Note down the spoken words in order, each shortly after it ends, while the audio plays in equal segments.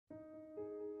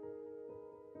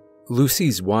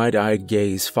Lucy's wide-eyed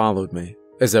gaze followed me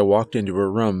as I walked into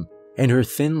her room, and her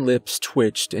thin lips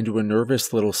twitched into a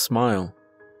nervous little smile.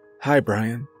 "Hi,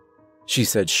 Brian," she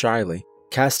said shyly,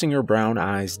 casting her brown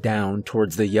eyes down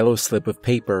towards the yellow slip of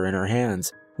paper in her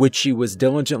hands, which she was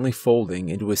diligently folding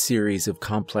into a series of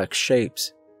complex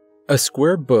shapes. A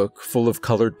square book full of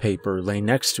colored paper lay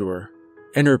next to her,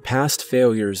 and her past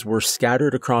failures were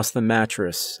scattered across the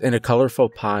mattress in a colorful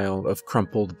pile of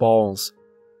crumpled balls.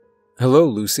 "Hello,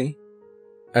 Lucy,"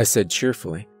 I said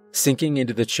cheerfully, sinking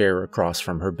into the chair across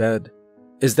from her bed.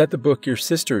 "Is that the book your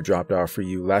sister dropped off for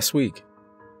you last week?"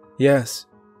 "Yes,"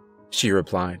 she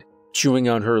replied, chewing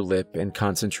on her lip in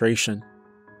concentration.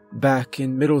 "Back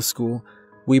in middle school,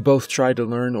 we both tried to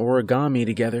learn origami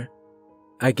together.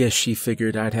 I guess she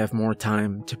figured I'd have more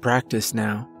time to practice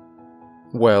now."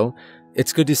 "Well,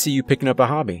 it's good to see you picking up a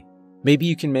hobby. Maybe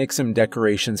you can make some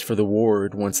decorations for the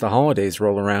ward once the holidays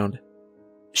roll around."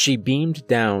 She beamed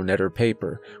down at her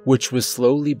paper, which was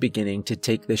slowly beginning to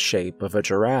take the shape of a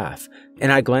giraffe, and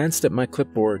I glanced at my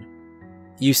clipboard.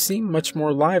 "You seem much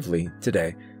more lively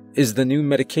today. Is the new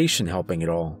medication helping at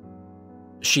all?"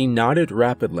 She nodded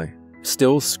rapidly,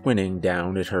 still squinting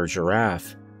down at her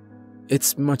giraffe.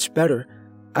 "It's much better.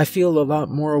 I feel a lot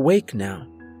more awake now,"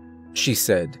 she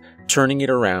said, turning it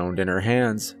around in her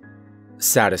hands.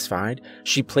 Satisfied,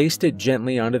 she placed it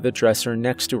gently onto the dresser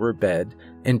next to her bed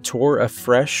and tore a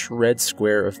fresh red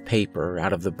square of paper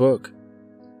out of the book.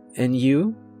 "And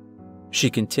you?" she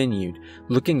continued,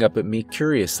 looking up at me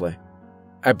curiously.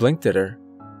 I blinked at her.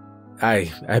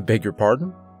 I beg your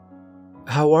pardon?"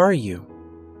 "How are you?"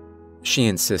 she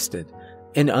insisted,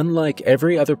 and unlike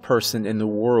every other person in the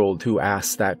world who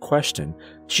asked that question,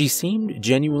 she seemed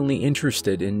genuinely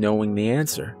interested in knowing the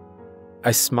answer.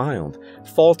 I smiled,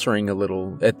 faltering a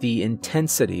little at the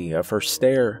intensity of her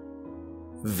stare.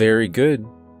 "Very good.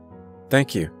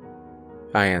 Thank you,"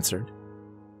 I answered.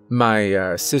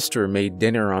 "My sister made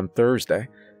dinner on Thursday.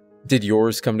 Did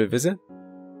yours come to visit?"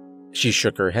 She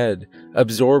shook her head,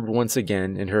 absorbed once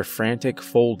again in her frantic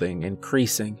folding and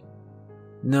creasing.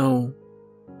 "No,"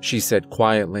 she said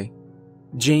quietly.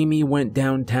 "Jamie went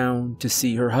downtown to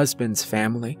see her husband's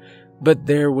family, but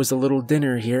there was a little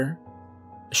dinner here,"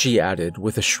 she added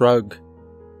with a shrug.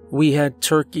 "We had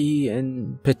turkey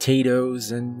and potatoes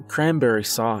and cranberry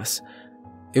sauce.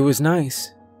 It was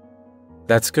nice."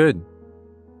 "That's good."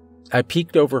 I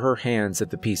peeked over her hands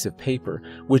at the piece of paper,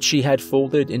 which she had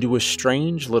folded into a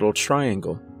strange little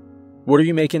triangle. "What are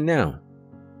you making now?"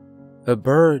 "A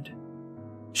bird,"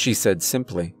 she said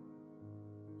simply.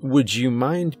 "Would you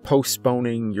mind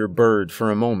postponing your bird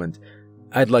for a moment?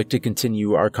 I'd like to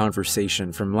continue our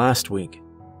conversation from last week."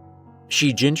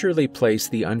 She gingerly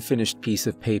placed the unfinished piece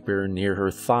of paper near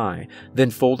her thigh, then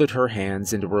folded her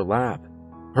hands into her lap.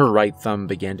 Her right thumb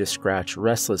began to scratch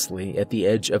restlessly at the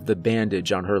edge of the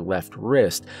bandage on her left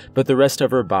wrist, but the rest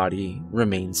of her body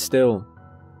remained still.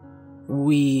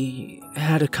 "We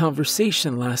had a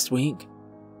conversation last week?"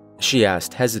 she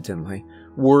asked hesitantly,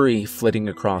 worry flitting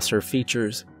across her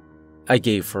features. I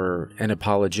gave her an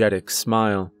apologetic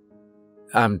smile.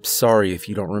 "I'm sorry if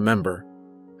you don't remember,"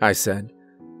 I said.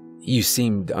 "You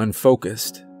seemed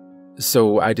unfocused,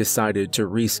 so I decided to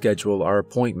reschedule our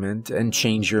appointment and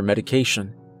change your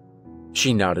medication."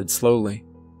 She nodded slowly.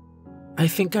 "I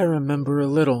think I remember a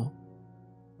little."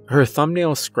 Her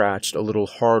thumbnail scratched a little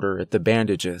harder at the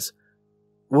bandages.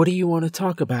 "What do you want to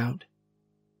talk about?"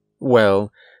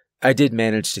 "Well, I did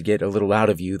manage to get a little out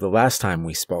of you the last time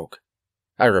we spoke,"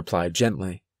 I replied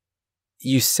gently.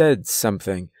 "You said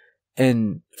something,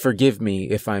 and forgive me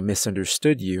if I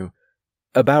misunderstood you,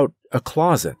 about a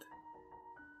closet."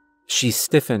 She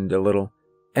stiffened a little,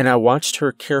 and I watched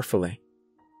her carefully.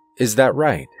 "Is that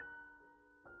right?"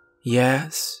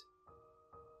 "Yes,"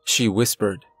 she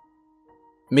whispered.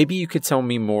 "Maybe you could tell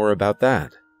me more about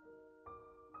that."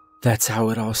 "That's how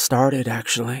it all started,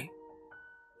 actually,"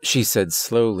 she said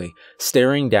slowly,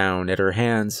 staring down at her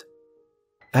hands.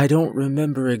 "I don't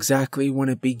remember exactly when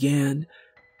it began,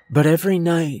 but every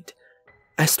night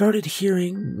I started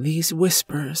hearing these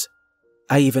whispers.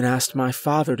 I even asked my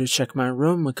father to check my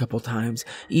room a couple times,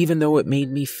 even though it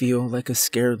made me feel like a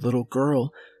scared little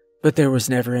girl, but there was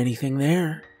never anything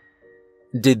there."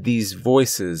 "Did these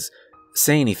voices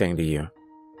say anything to you?"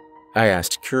 I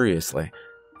asked curiously,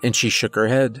 and she shook her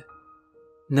head.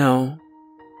 "No,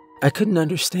 I couldn't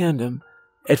understand them.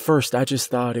 At first I just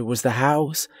thought it was the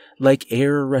house, like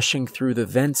air rushing through the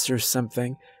vents or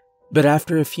something, but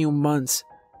after a few months,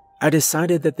 I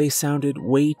decided that they sounded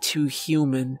way too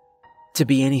human to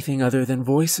be anything other than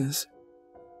voices.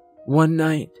 One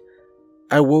night,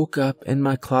 I woke up and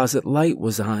my closet light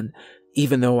was on,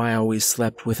 even though I always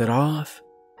slept with it off.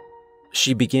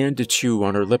 She began to chew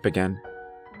on her lip again.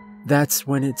 That's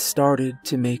when it started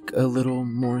to make a little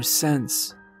more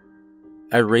sense.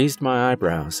 I raised my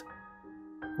eyebrows.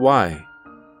 Why?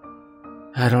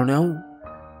 I don't know.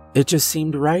 It just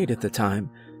seemed right at the time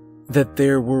that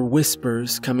there were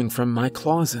whispers coming from my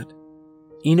closet.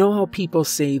 You know how people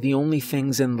say the only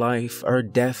things in life are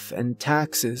death and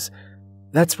taxes?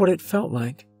 That's what it felt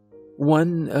like.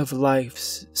 One of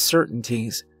life's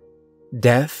certainties.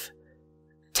 Death,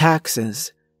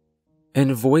 taxes,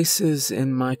 and voices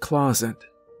in my closet.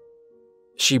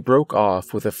 She broke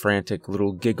off with a frantic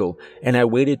little giggle, and I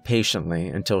waited patiently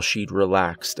until she'd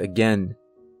relaxed again.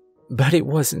 But it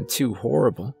wasn't too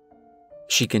horrible.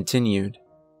 She continued.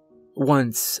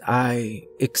 Once I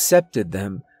accepted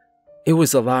them, it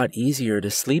was a lot easier to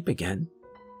sleep again.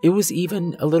 It was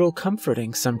even a little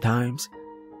comforting sometimes.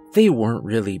 They weren't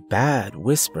really bad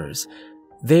whispers.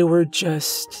 They were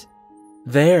just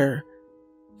there,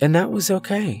 and that was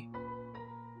okay.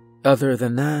 Other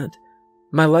than that,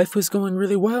 my life was going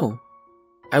really well.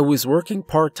 I was working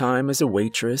part-time as a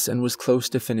waitress and was close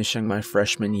to finishing my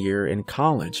freshman year in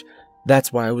college.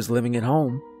 That's why I was living at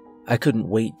home. I couldn't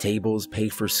wait tables, pay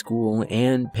for school,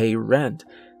 and pay rent,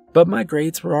 but my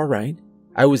grades were all right.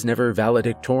 I was never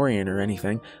valedictorian or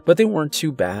anything, but they weren't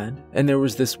too bad, and there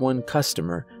was this one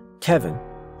customer, Kevin,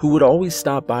 who would always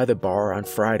stop by the bar on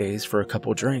Fridays for a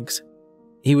couple drinks.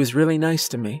 He was really nice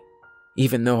to me,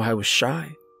 even though I was shy.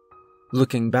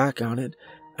 Looking back on it,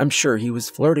 I'm sure he was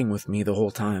flirting with me the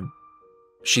whole time,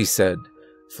 she said,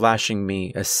 flashing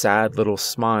me a sad little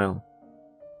smile.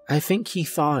 I think he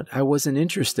thought I wasn't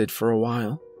interested for a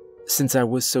while, since I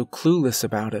was so clueless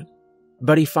about it,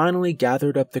 but he finally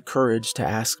gathered up the courage to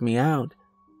ask me out.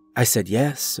 I said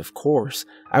yes, of course.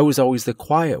 I was always the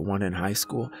quiet one in high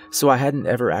school, so I hadn't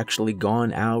ever actually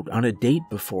gone out on a date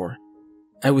before.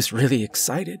 I was really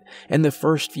excited, and the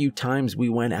first few times we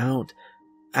went out,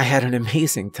 I had an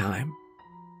amazing time.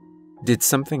 Did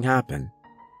something happen?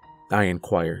 I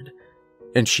inquired,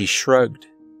 and she shrugged,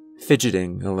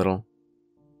 fidgeting a little.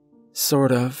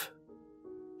 Sort of,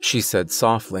 she said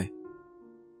softly.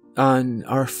 On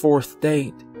our fourth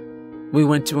date, we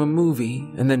went to a movie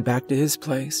and then back to his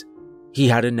place. He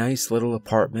had a nice little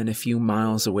apartment a few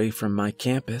miles away from my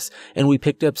campus, and we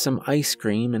picked up some ice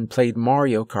cream and played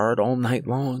Mario Kart all night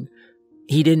long.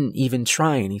 He didn't even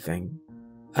try anything.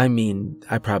 I mean,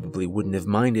 I probably wouldn't have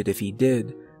minded if he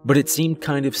did, but it seemed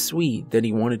kind of sweet that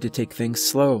he wanted to take things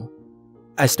slow.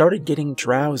 I started getting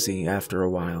drowsy after a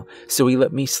while, so he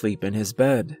let me sleep in his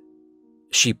bed.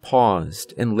 She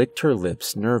paused and licked her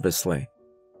lips nervously.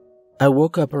 I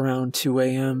woke up around 2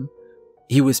 a.m.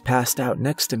 He was passed out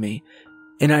next to me,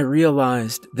 and I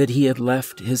realized that he had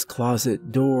left his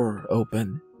closet door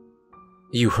open.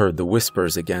 You heard the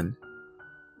whispers again?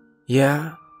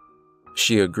 Yeah,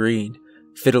 she agreed,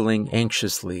 fiddling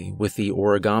anxiously with the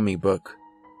origami book.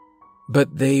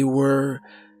 But they were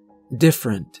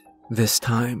different this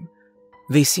time.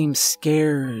 They seemed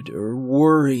scared or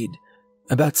worried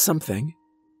about something,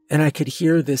 and I could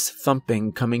hear this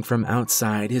thumping coming from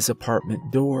outside his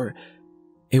apartment door.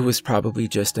 It was probably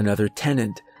just another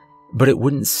tenant, but it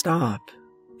wouldn't stop,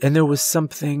 and there was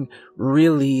something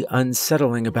really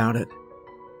unsettling about it.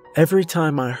 Every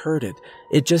time I heard it,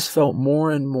 it just felt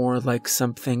more and more like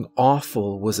something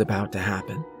awful was about to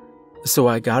happen. So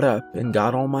I got up and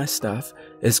got all my stuff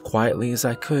as quietly as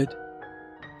I could.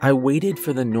 I waited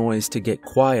for the noise to get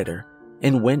quieter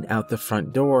and went out the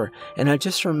front door, and I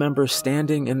just remember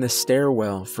standing in the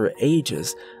stairwell for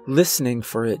ages, listening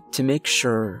for it to make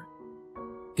sure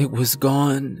it was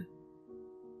gone.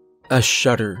 A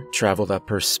shudder traveled up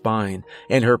her spine,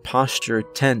 and her posture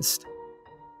tensed.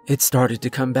 It started to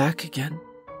come back again,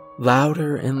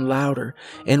 louder and louder,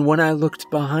 and when I looked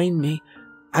behind me,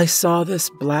 I saw this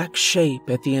black shape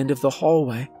at the end of the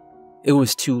hallway. It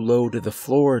was too low to the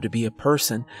floor to be a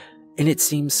person, and it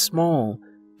seemed small,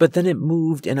 but then it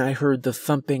moved and I heard the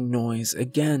thumping noise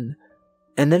again.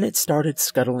 And then it started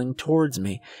scuttling towards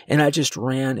me, and I just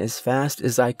ran as fast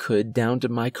as I could down to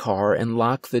my car and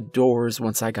locked the doors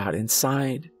once I got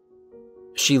inside.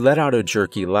 She let out a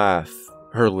jerky laugh,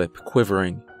 her lip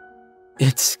quivering.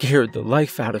 It scared the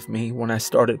life out of me when I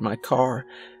started my car.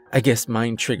 I guess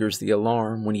mine triggers the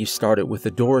alarm when you start it with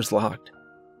the doors locked.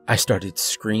 I started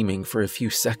screaming for a few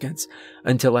seconds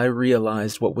until I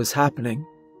realized what was happening.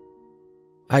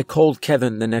 I called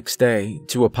Kevin the next day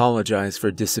to apologize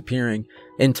for disappearing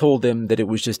and told him that it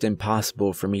was just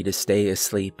impossible for me to stay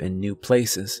asleep in new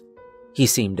places. He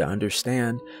seemed to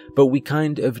understand, but we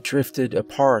kind of drifted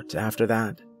apart after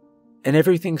that, and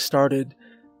everything started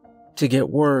to get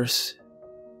worse,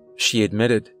 she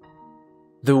admitted.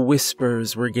 The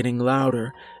whispers were getting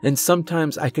louder, and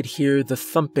sometimes I could hear the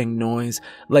thumping noise,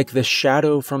 like the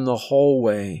shadow from the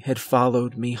hallway had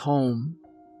followed me home.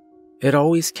 It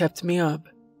always kept me up,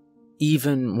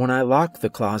 even when I locked the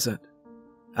closet.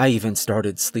 I even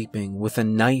started sleeping with a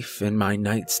knife in my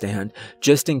nightstand,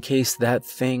 just in case that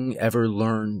thing ever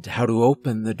learned how to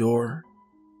open the door.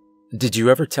 "Did you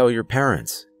ever tell your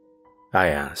parents?" I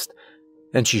asked,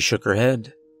 and she shook her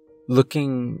head,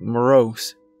 looking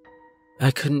morose.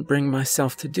 I couldn't bring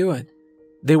myself to do it.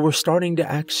 They were starting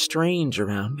to act strange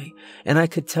around me, and I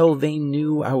could tell they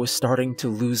knew I was starting to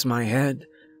lose my head.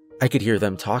 I could hear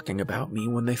them talking about me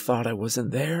when they thought I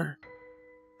wasn't there.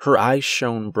 Her eyes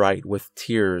shone bright with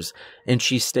tears, and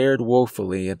she stared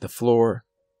woefully at the floor.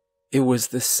 It was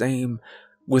the same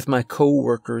with my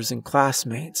co-workers and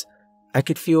classmates. I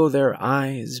could feel their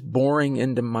eyes boring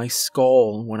into my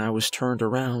skull when I was turned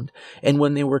around, and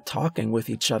when they were talking with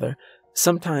each other,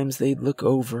 sometimes they'd look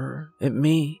over at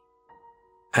me.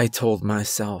 I told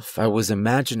myself I was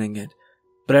imagining it,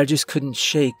 but I just couldn't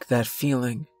shake that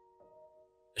feeling.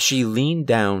 She leaned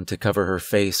down to cover her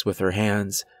face with her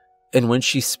hands, and when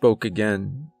she spoke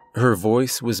again, her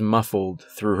voice was muffled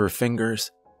through her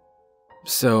fingers.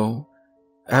 So,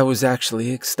 I was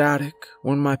actually ecstatic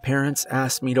when my parents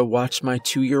asked me to watch my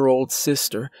 2-year-old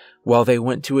sister while they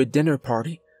went to a dinner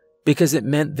party, because it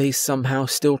meant they somehow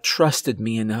still trusted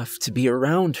me enough to be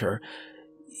around her,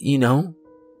 you know?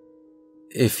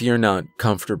 "If you're not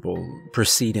comfortable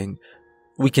proceeding,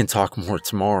 we can talk more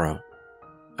tomorrow,"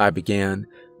 I began,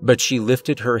 but she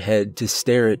lifted her head to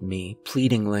stare at me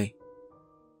pleadingly.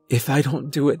 "If I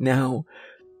don't do it now,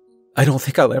 I don't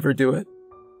think I'll ever do it,"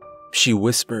 she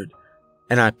whispered,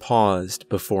 and I paused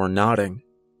before nodding.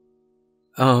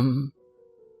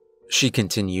 She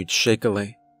continued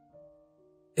shakily.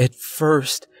 "At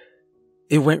first,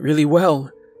 it went really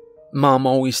well. Mom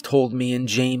always told me and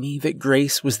Jamie that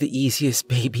Grace was the easiest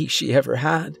baby she ever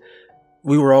had.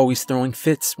 We were always throwing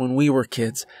fits when we were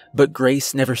kids, but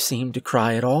Grace never seemed to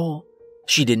cry at all.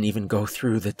 She didn't even go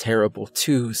through the terrible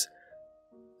twos.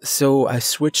 So I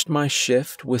switched my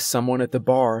shift with someone at the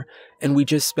bar, and we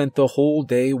just spent the whole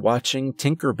day watching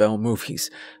Tinkerbell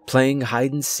movies, playing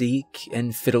hide-and-seek,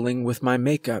 and fiddling with my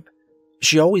makeup.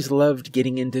 She always loved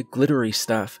getting into glittery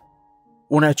stuff.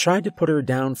 When I tried to put her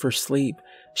down for sleep,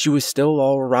 she was still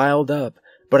all riled up,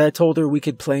 but I told her we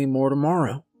could play more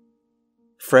tomorrow."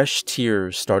 Fresh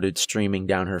tears started streaming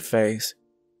down her face.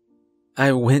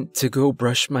 "I went to go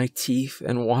brush my teeth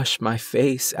and wash my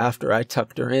face after I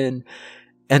tucked her in,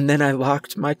 and then I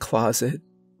locked my closet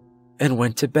and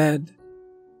went to bed.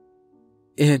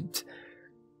 It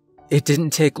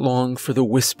didn't take long for the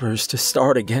whispers to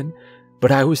start again,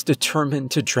 but I was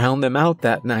determined to drown them out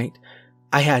that night.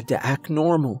 I had to act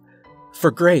normal.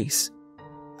 For Grace,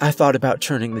 I thought about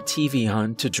turning the TV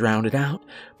on to drown it out,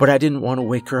 but I didn't want to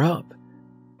wake her up.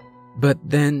 But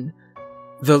then,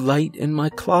 the light in my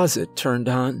closet turned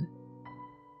on."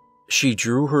 She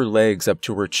drew her legs up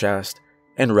to her chest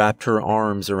and wrapped her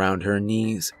arms around her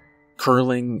knees,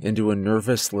 curling into a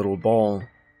nervous little ball.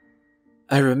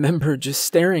 I remember just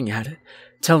staring at it,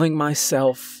 telling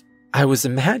myself I was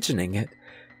imagining it,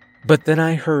 but then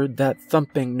I heard that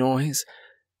thumping noise,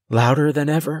 louder than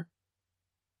ever.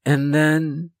 And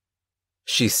then,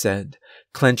 she said,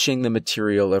 clenching the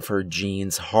material of her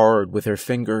jeans hard with her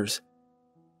fingers,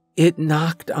 it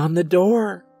knocked on the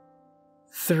door.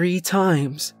 3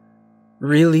 times.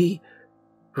 Really,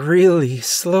 really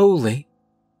slowly.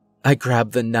 I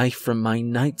grabbed the knife from my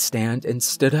nightstand and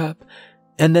stood up,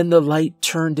 and then the light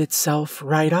turned itself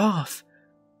right off.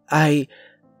 I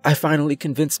finally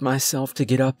convinced myself to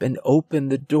get up and open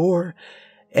the door,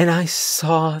 and I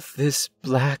saw this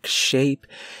black shape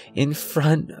in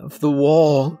front of the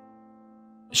wall.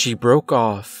 She broke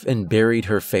off and buried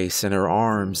her face in her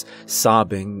arms,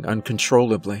 sobbing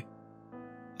uncontrollably.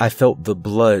 I felt the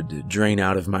blood drain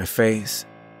out of my face.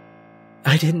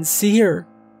 "I didn't see her,"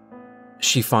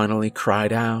 she finally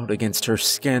cried out against her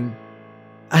skin.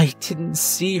 "I didn't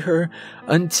see her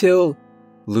until—"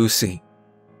 "Lucy,"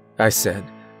 I said,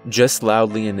 just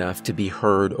loudly enough to be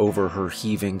heard over her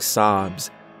heaving sobs.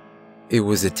 "It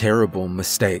was a terrible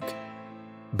mistake.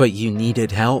 But you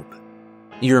needed help.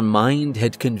 Your mind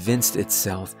had convinced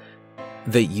itself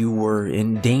that you were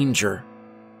in danger."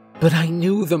 "But I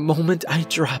knew the moment I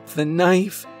dropped the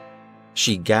knife,"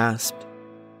 she gasped.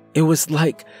 "It was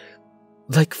like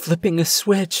flipping a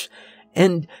switch,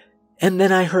 and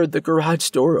then I heard the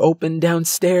garage door open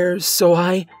downstairs, so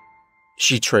I—"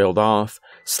 She trailed off,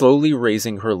 slowly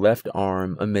raising her left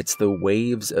arm amidst the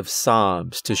waves of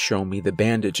sobs to show me the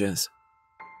bandages.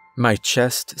 My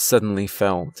chest suddenly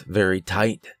felt very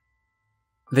tight.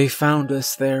 They found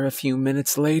us there a few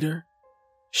minutes later,"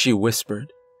 she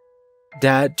whispered.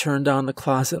 "Dad turned on the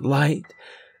closet light,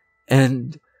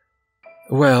 and,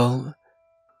 well,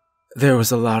 there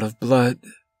was a lot of blood."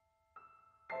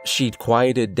 She'd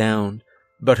quieted down,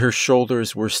 but her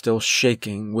shoulders were still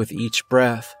shaking with each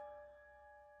breath.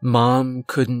 "Mom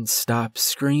couldn't stop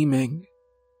screaming."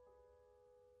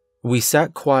 We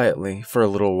sat quietly for a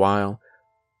little while,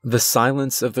 the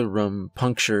silence of the room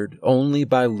punctured only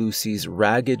by Lucy's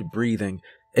ragged breathing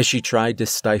as she tried to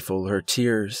stifle her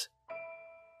tears.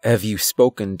 "Have you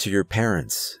spoken to your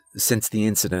parents since the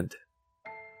incident?"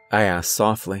 I asked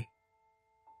softly.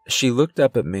 She looked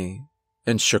up at me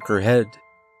and shook her head.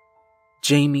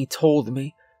 "Jamie told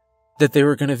me that they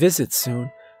were going to visit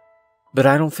soon, but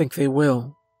I don't think they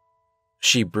will,"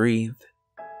 she breathed.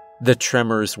 The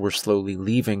tremors were slowly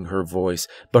leaving her voice,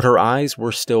 but her eyes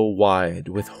were still wide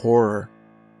with horror.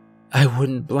 "I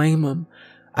wouldn't blame them.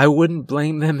 I wouldn't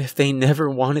blame them if they never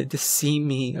wanted to see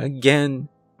me again."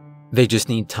 "They just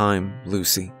need time,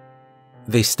 Lucy.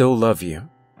 They still love you."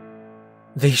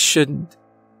 "They shouldn't,"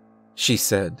 she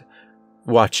said,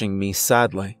 watching me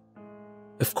sadly.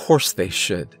 "Of course they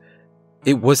should.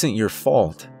 It wasn't your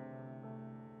fault."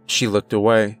 She looked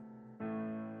away.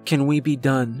 "Can we be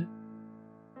done?"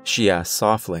 she asked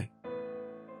softly.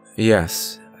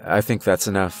 "Yes, I think that's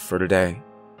enough for today,"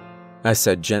 I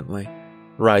said gently,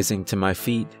 rising to my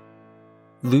feet.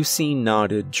 Lucy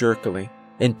nodded jerkily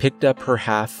and picked up her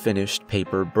half-finished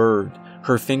paper bird,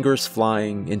 her fingers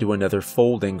flying into another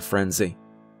folding frenzy.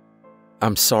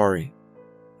 "I'm sorry.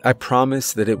 I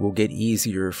promise that it will get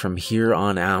easier from here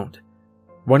on out.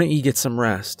 Why don't you get some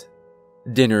rest?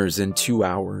 Dinner's in 2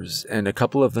 hours, and a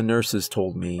couple of the nurses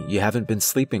told me you haven't been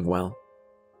sleeping well."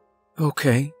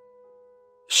 "Okay,"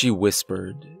 she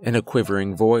whispered in a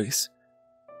quivering voice.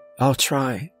 "I'll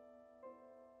try."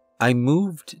 I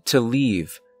moved to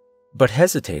leave, but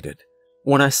hesitated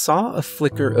when I saw a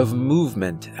flicker of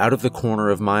movement out of the corner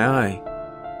of my eye.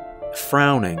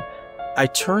 Frowning, I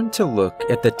turned to look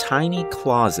at the tiny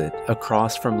closet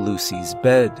across from Lucy's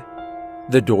bed.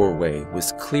 The doorway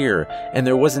was clear, and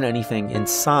there wasn't anything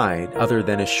inside other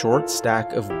than a short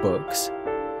stack of books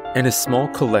and a small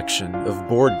collection of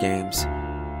board games.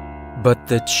 But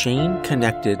the chain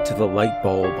connected to the light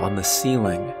bulb on the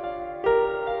ceiling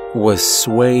was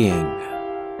swaying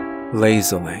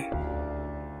lazily.